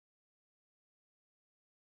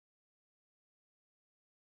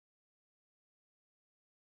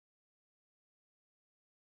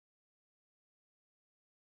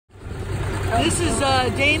This is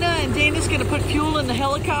Dana, and Dana's gonna put fuel in the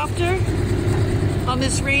helicopter on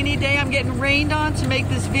this rainy day. I'm getting rained on to make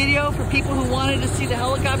this video for people who wanted to see the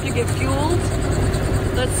helicopter get fueled.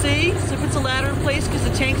 Let's see. So puts a ladder in place because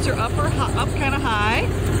the tanks are up kind of high.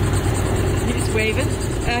 He's waving.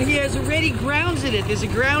 He has already grounded it. There's a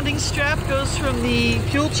grounding strap goes from the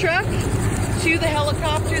fuel truck to the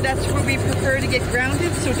helicopter. That's where we prefer to get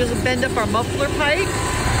grounded so it doesn't bend up our muffler pipe.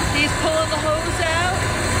 He's pulling the hose out,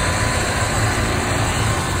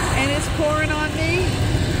 and it's pouring on me.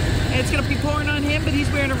 And it's going to be pouring on him, but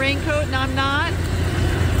he's wearing a raincoat and I'm not.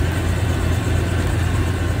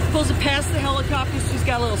 Pulls it past the helicopter, so he's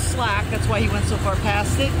got a little slack. That's why he went so far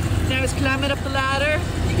past it. Now he's climbing up the ladder.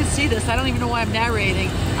 You can see this. I don't even know why I'm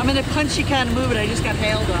narrating. I'm in a punchy kind of movement. I just got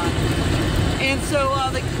hailed on. And so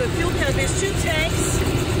the fuel tank, there's two tanks.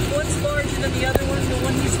 One's larger than the other one. The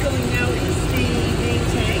one he's filling now is the main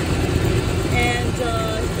tank. And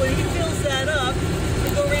when he fills that up,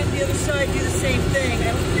 he'll go around to the other side, do the same thing.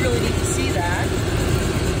 I don't really need to see that.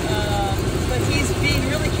 But he's being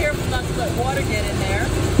really careful not to let water get in there.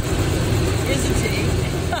 Isn't he?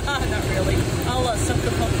 Not really. I'll sump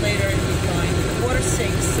the pump later and be fine. The water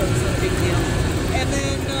sinks, so it's not a big deal. And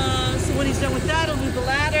then, so when he's done with that, he'll move the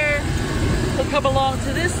ladder. He'll come along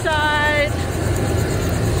to this side.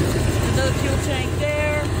 Another fuel tank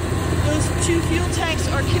there. Those two fuel tanks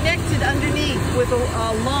are connected underneath with a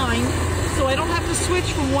line, so I don't have to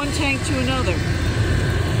switch from one tank to another.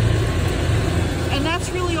 And that's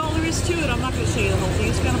really all there is to it. I'm not going to show you the whole thing.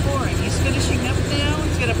 It's kind of boring. He's finishing up now.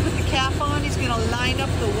 He's going to put the cap on. He's going to line up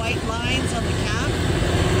the white lines on the cap.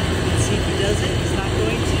 Let's see if he does it. He's not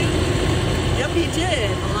going to. Yep, he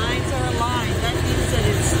did. The lines are aligned. That means that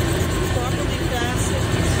it's properly fastened.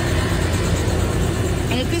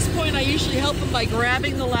 And at this point, I usually help him by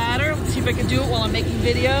grabbing the ladder. Let's see if I can do it while I'm making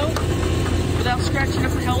video without scratching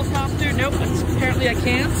up the helicopter. Nope, apparently I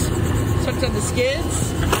can't. So it's on the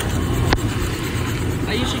skids.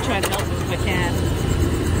 I usually try to help him if I can.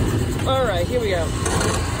 All right, here we go.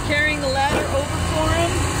 Carrying the ladder over for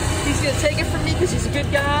him. He's gonna take it from me because he's a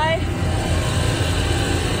good guy.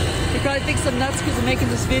 He probably thinks I'm nuts because I'm making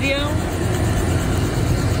this video.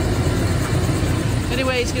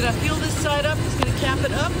 Anyway, he's gonna fuel this side up, he's gonna cap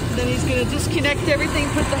it up, then he's gonna disconnect everything,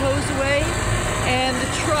 put the hose away, and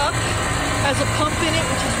the truck has a pump in it,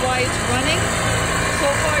 which is why it's running. So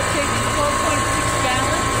far it takes 12.6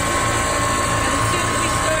 gallons.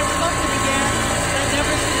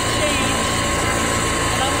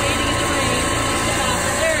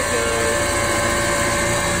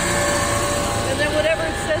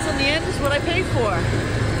 What I paid for.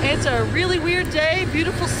 It's a really weird day.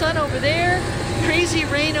 Beautiful sun over there. Crazy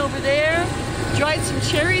rain over there. Dried some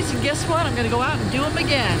cherries, and guess what? I'm going to go out and do them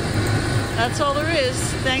again. That's all there is.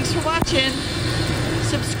 Thanks for watching.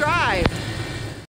 Subscribe.